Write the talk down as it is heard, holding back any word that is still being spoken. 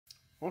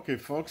Okay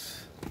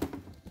folks,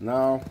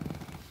 now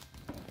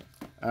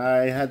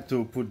I had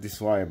to put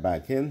this wire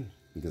back in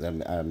because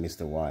I missed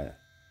the wire,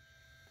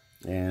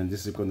 and this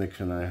is the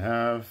connection I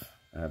have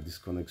this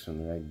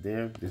connection right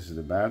there. This is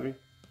the battery.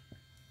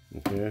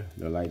 Okay,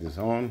 the light is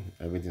on,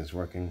 everything's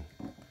working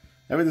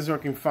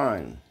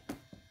fine.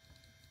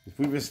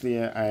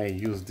 Previously I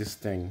used this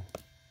thing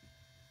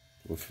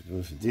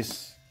with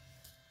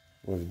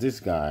this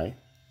guy.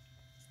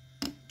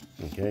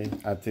 Okay,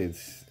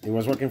 it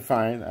was working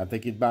fine. I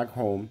take it back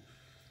home.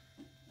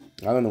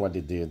 I don't know what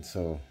they did.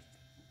 So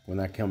when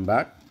I come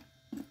back,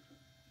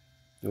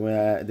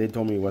 they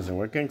told me it wasn't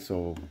working.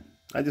 So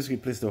I just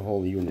replaced the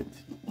whole unit,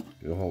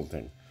 the whole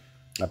thing.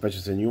 I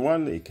purchased a new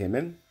one. It came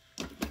in,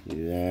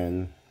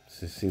 and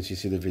since you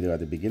see the video at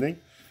the beginning,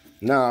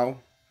 now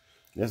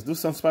let's do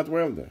some spot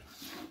welder.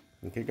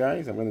 Okay,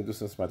 guys, I'm gonna do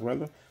some spot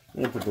welder.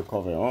 Let me put the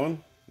cover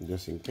on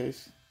just in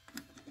case.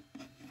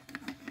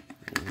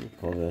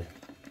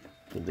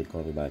 Put the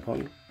cover back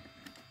on.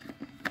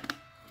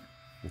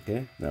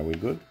 Okay, now we're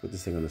good. Put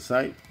this thing on the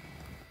side.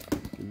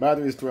 The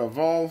battery is 12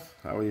 volts.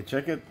 I already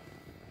check it.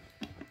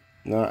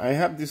 Now I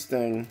have this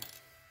thing.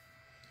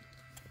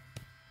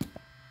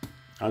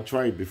 I'll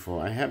try it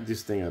before. I have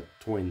this thing at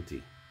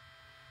 20.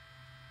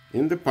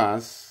 In the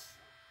past,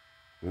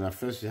 when I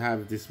first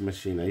have this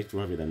machine, I used to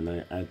have it at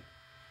 9.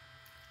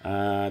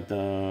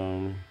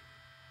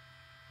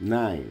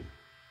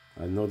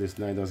 I know this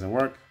 9 doesn't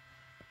work.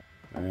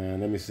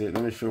 And let me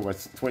show you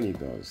what 20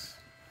 does.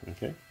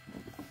 Okay,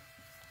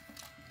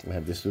 we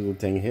have this little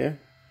thing here.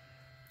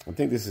 I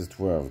think this is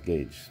 12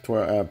 gauge,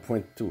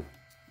 12.2.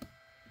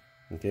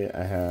 Okay,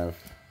 I have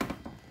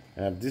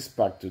this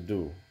part to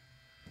do.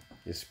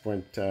 This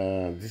part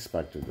to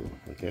do.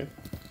 Okay,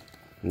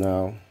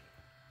 now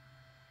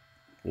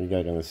you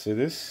guys gonna see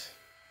this.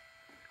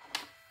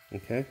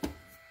 Okay,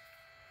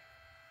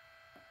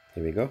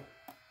 here we go.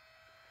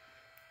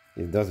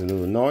 It does a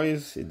little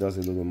noise. It does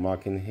a little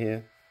marking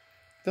here.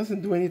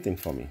 Doesn't do anything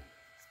for me.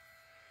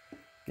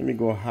 Let me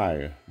go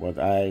higher, but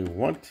I don't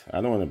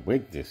want to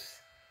break this.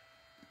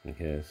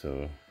 Okay,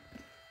 so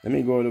let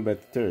me go a little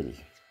bit 30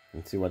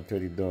 and see what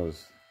 30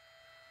 does.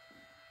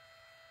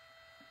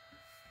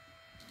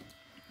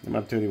 I'm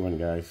at 31,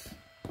 guys.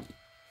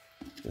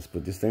 Let's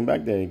put this thing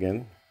back there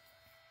again.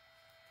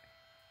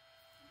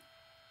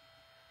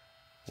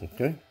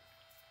 Okay.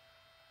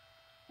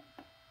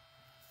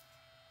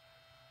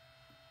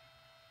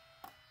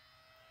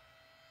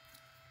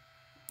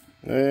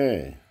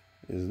 Hey,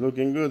 it's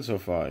looking good so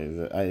far.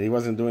 He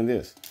wasn't doing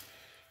this.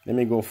 Let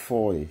me go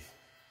 40.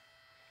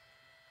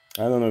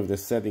 I don't know if the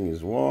setting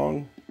is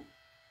wrong.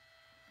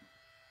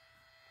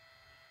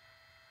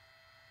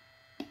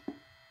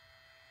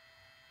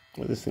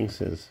 What this thing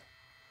says?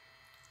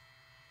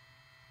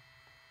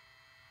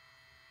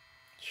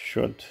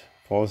 Short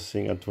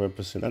pulsing at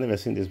 12%. I've never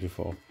seen this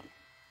before.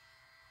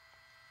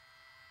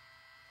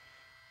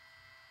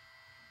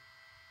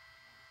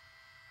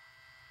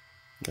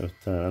 I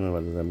don't know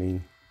what does that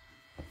mean.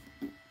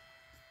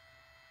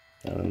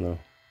 I don't know.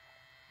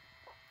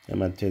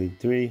 I'm at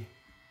 33.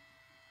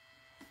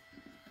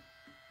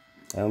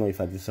 I don't know if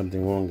I did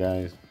something wrong,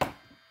 guys. I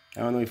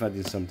don't know if I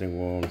did something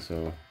wrong,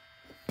 so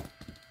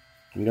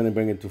I'm gonna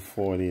bring it to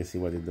 40 and see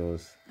what it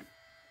does.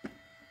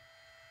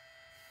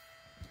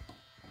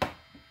 I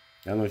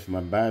don't know if my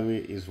battery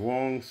is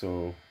wrong,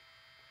 so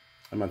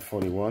I'm at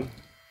 41.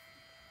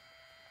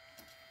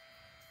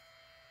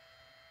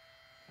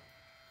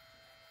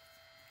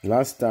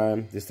 Last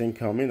time this thing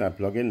came in, I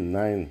plug in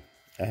 9.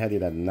 I had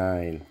it at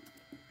 9.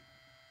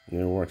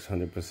 And it works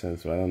 100%.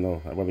 So I don't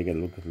know. I probably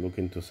can look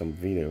into some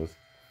videos.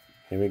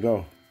 Here we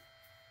go.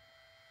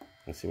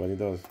 Let's see what it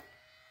does.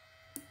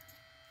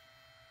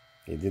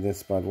 It didn't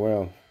spot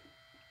well.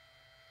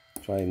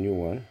 Try a new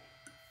one.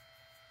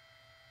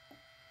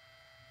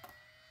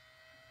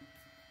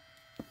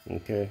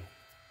 Okay.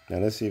 Now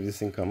let's see if this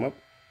thing come up.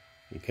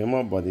 It came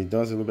up, but it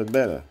does a little bit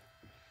better.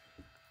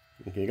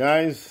 Okay,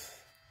 guys.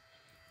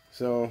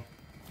 So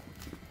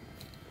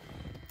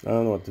I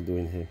don't know what to do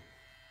in here.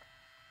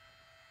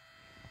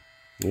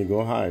 We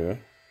go higher.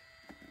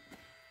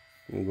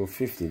 We go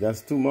 50.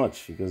 That's too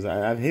much because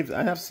I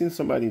have seen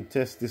somebody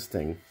test this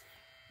thing.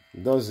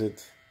 Does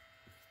it?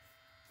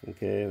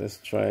 Okay, let's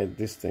try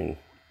this thing.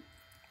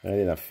 I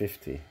did at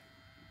 50.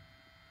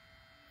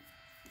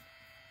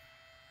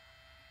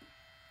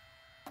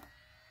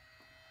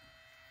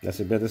 That's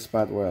a better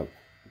spot weld.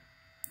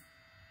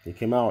 It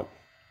came out.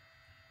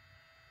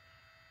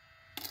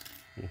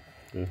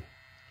 Okay.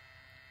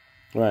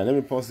 All right, let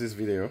me pause this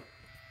video.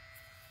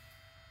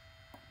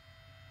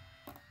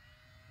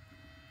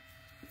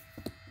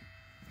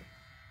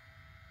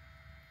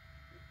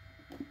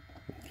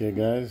 Okay,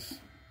 guys.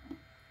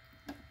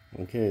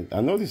 Okay,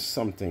 I noticed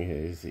something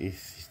here.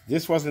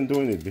 This wasn't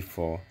doing it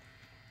before.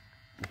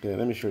 Okay,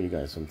 let me show you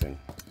guys something.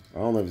 I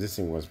don't know if this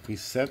thing was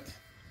preset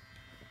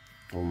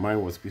or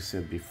mine was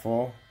preset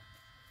before.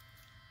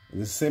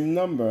 The same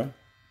number,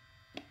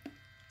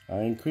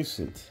 I increase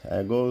it.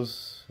 It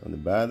goes on the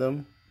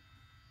bottom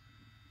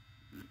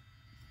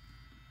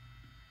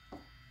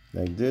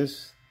like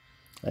this.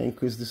 I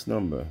increased this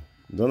number.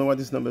 Don't know what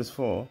this number is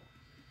for.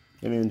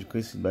 Let me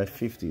increase it by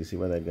 50. See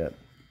what I got.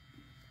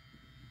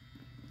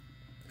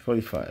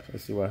 45.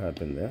 Let's see what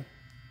happened there.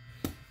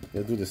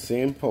 Let's do the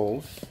same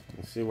pulse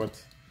and see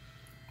what's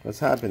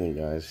happening,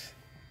 guys.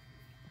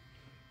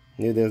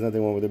 Here, there's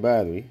nothing wrong with the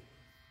battery,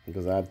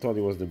 because I thought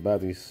it was the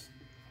battery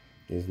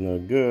is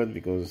not good.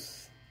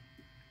 Because,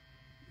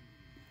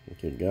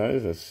 okay,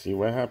 guys, let's see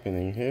what's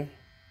happening here.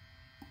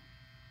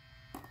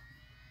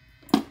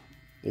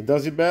 It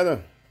does it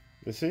better.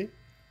 You see?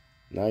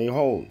 Now you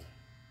hold.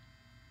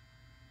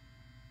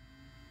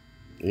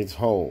 It's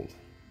hold.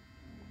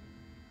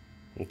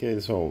 Okay,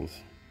 it's hold.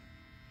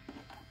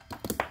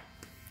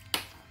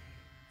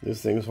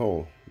 This thing's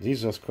hold.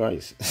 Jesus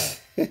Christ.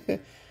 This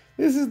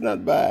is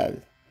not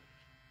bad.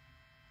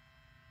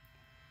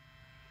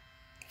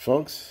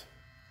 Folks,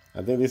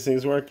 I think this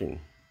thing's working.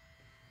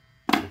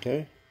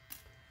 Okay?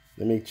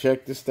 Let me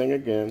check this thing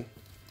again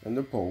on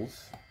the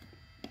pulse.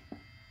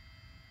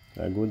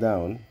 I go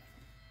down.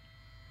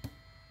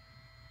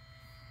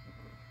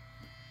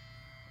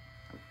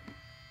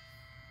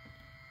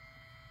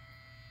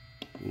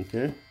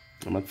 Okay,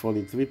 I'm at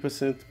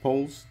 43%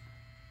 pulse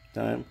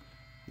time.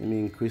 Let me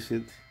increase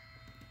it.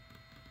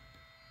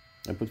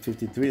 I put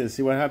 53 and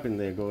see what happened.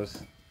 There it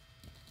goes.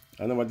 I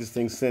don't know what this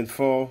thing said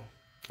for.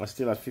 I'm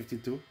still at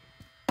 52.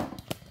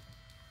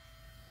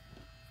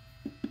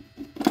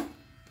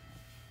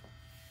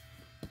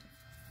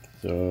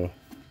 So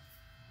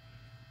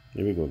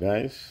here we go,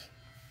 guys.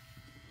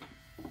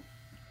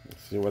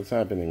 Let's see what's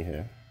happening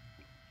here.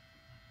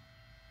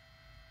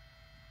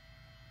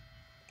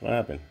 What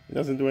happened? It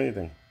doesn't do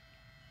anything.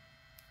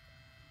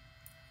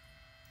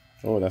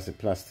 Oh, that's a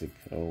plastic.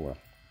 Oh, wow.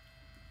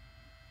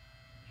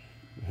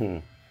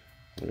 Here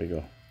we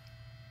go.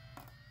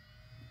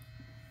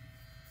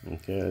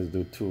 Okay, let's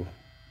do 2.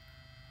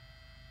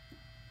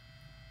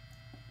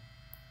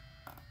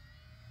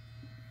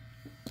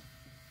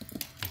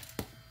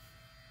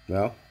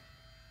 Well,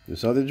 you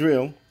saw the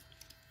drill.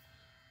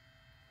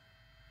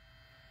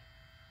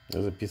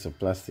 There's a piece of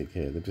plastic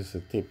here, the piece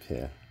of tape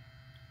here.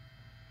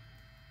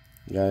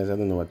 Guys, I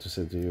don't know what to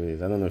say to you.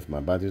 I don't know if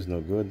my battery is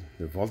not good.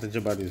 The voltage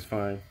of battery is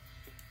fine.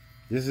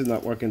 This is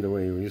not working the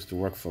way it used to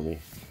work for me.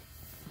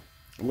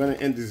 I'm gonna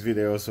end this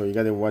video, so you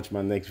gotta watch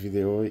my next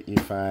video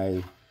if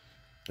I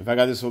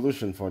got a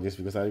solution for this,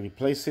 because I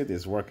replaced it.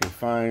 It's working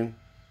fine.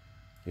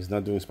 It's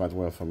not doing spot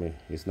weld for me.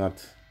 It's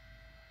not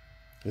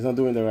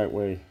doing the right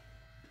way.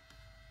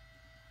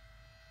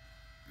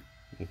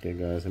 Okay,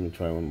 guys, let me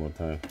try one more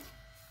time.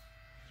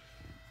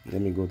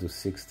 Let me go to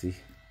 60.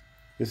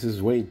 This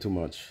is way too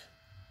much.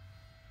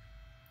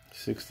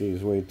 60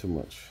 is way too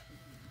much.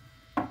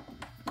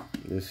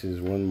 This is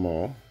one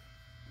more.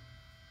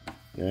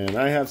 And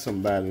I have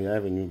some battery. I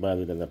have a new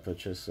battery that I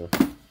purchased, so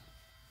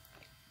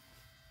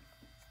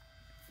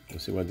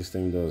let's see what this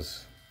thing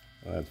does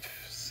at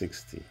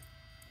 60.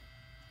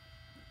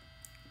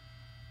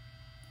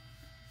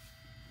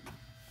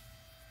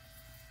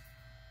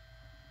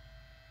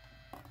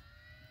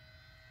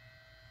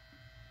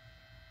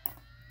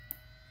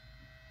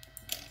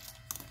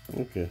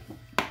 Okay,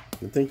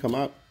 the thing come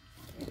out.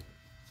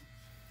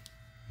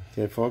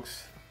 Okay,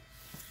 folks,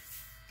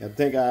 I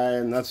think I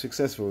am not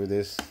successful with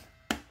this.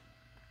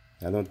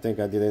 I don't think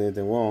I did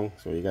anything wrong,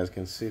 so you guys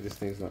can see this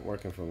thing's not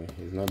working for me.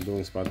 It's not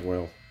doing spot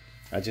weld.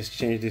 I just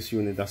changed this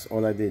unit. That's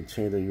all I did,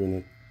 change the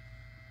unit.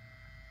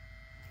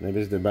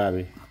 Maybe it's the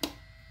battery.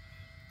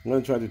 I'm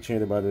gonna try to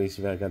change the battery,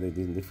 see if I got a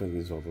different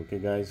result. Okay,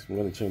 guys, I'm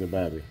gonna change the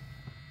battery.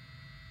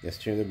 Let's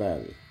change the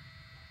battery.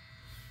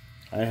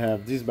 I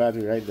have this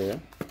battery right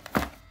there.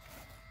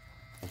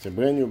 It's a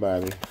brand new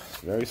battery,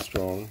 very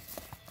strong.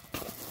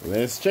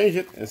 Let's change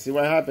it and see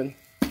what happened.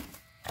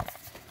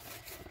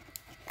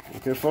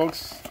 Okay,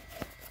 folks,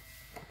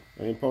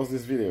 let me pause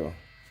this video.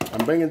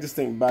 I'm bringing this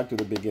thing back to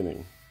the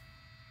beginning.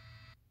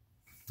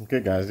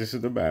 Okay, guys, this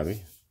is the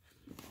battery.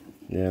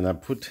 And I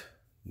put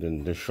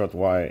the short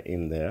wire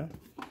in there.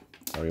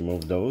 I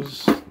remove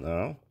those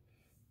now.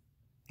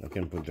 I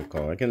can put the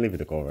cover. I can leave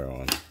the cover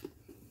on.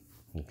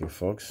 Okay,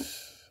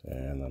 folks,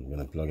 and I'm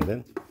gonna plug it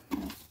in.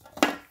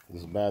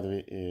 This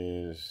battery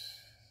is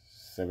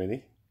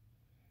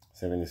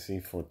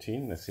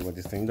 70C14. Let's see what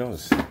this thing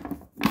does.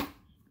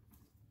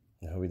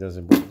 I hope it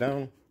doesn't break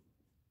down.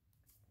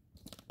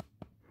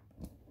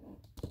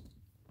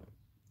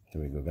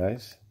 Here we go,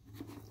 guys.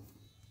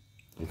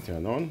 It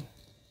turn on.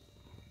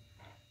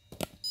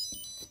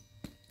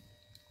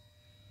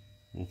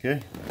 Okay.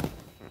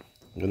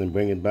 I'm gonna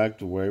bring it back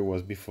to where it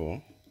was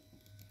before.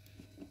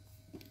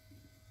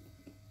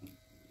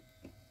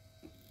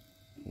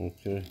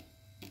 Okay.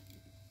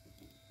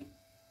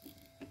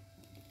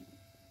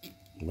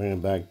 Bring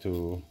it back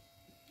to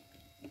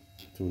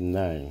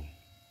 9.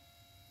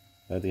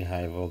 Very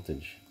high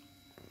voltage.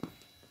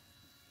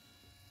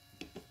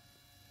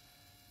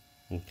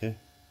 Okay.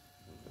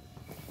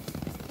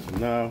 So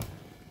now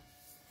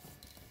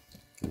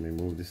let me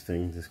move this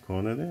thing, this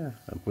corner there,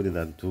 and put it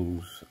at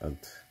 2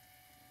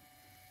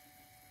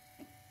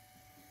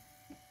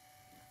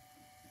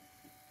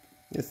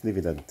 let's leave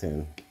it at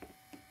 10.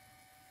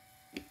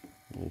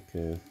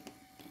 Okay.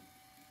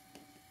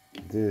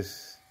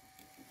 This,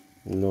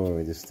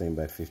 lower this thing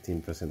by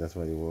 15%, that's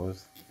what it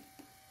was.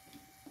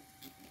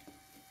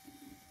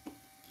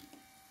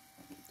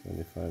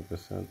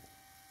 25%.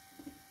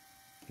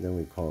 Then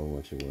we call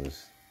what it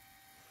was.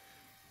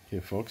 Okay,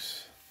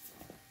 folks.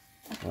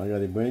 I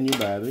got a brand new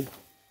battery.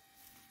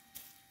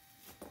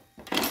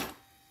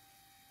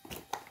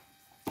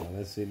 Now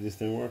let's see if this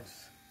thing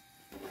works.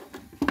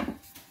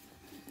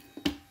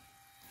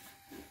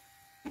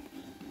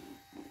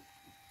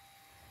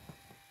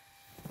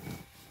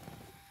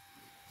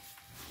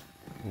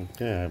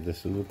 Okay, I have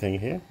this little thing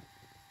here.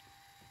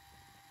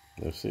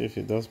 Let's see if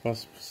it does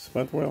pass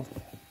spot weld.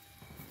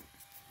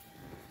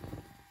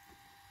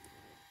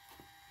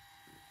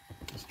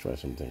 Let's try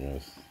something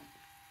else.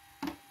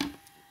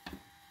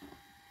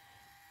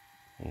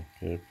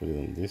 Okay, put it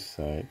on this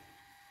side.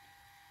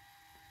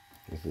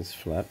 This is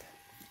flat.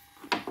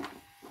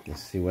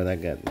 Let's see what I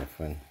got, my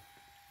friend.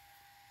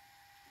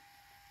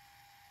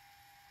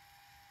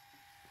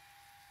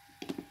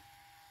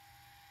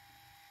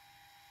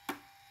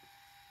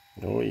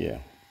 Oh yeah,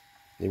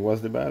 it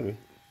was the battery.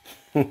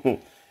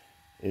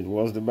 It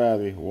was the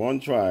battery. One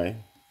try.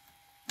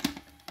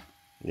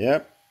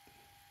 Yep,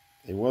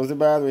 it was the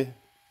battery.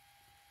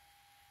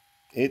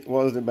 It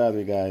was the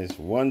battery, guys.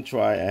 One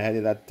try. I had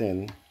it at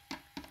 10.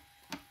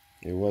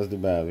 It was the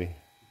battery.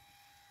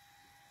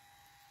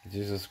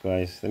 Jesus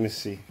Christ. Let me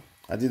see.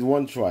 I did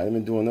one try. Let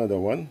me do another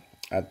one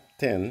at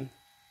 10.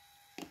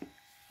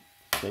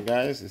 Okay,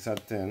 guys, it's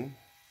at 10.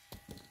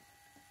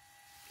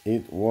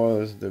 It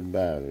was the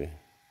battery.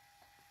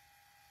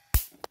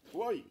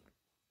 Whoa.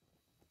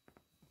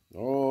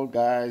 Oh,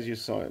 guys, you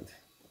saw it.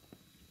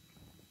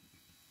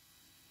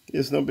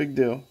 It's no big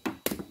deal.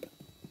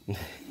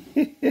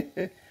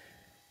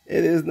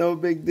 It is no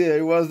big deal.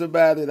 It was the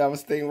battery that I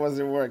was thinking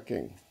wasn't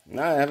working.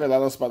 Now I have a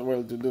lot of spot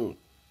weld to do.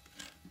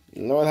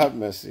 Lord have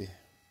mercy.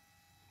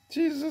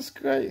 Jesus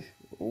Christ.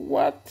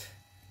 What?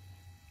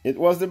 It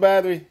was the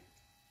battery.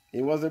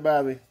 It was the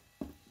battery.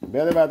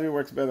 Better battery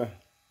works better.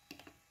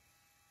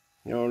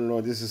 Oh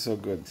Lord, this is so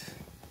good.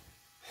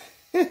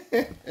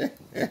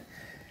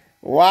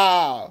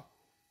 Wow.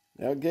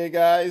 Okay,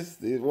 guys,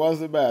 it was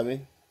the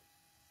battery.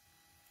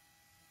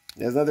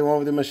 There's nothing wrong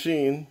with the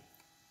machine.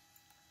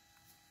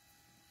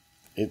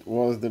 It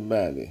was the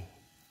battery.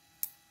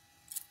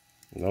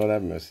 Lord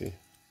have mercy.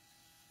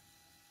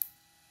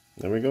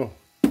 There we go.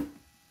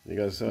 You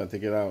guys saw it.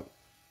 Take it out.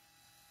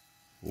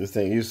 This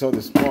thing, you saw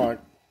the spark,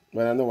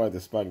 but I know why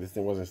the spark. This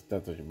thing wasn't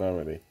started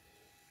already.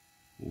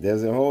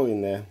 There's a hole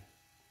in there.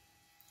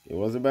 It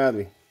was the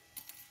battery.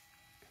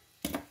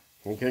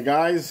 Okay,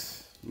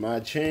 guys, my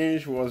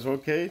change was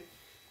okay.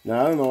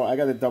 Now I don't know. I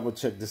gotta double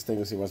check this thing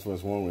to see what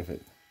was wrong with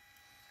it.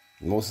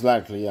 Most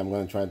likely, I'm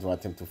gonna try to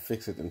attempt to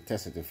fix it and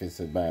test it if it's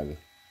a battery.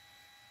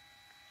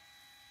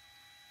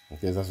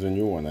 Okay, that's the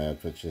new one I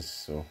had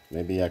purchased, so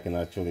maybe I can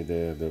actually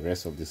do the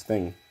rest of this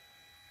thing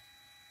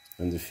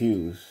and the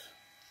fuse.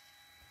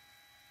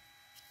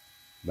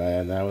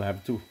 But I will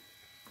have two.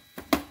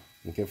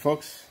 Okay,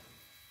 folks,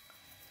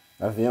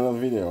 that's the end of the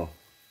video.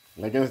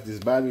 I guess this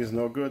battery is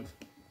no good.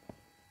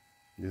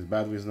 This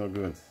battery is no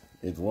good.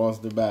 It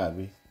was the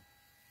battery.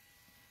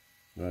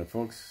 Alright,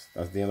 folks,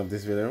 that's the end of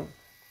this video.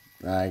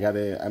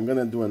 I'm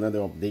gonna do another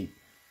update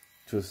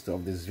just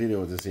of this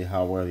video to see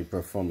how well it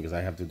performed, because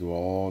I have to do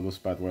all those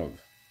spot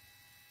welds.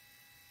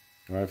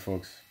 Alright,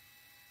 folks,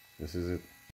 this is it.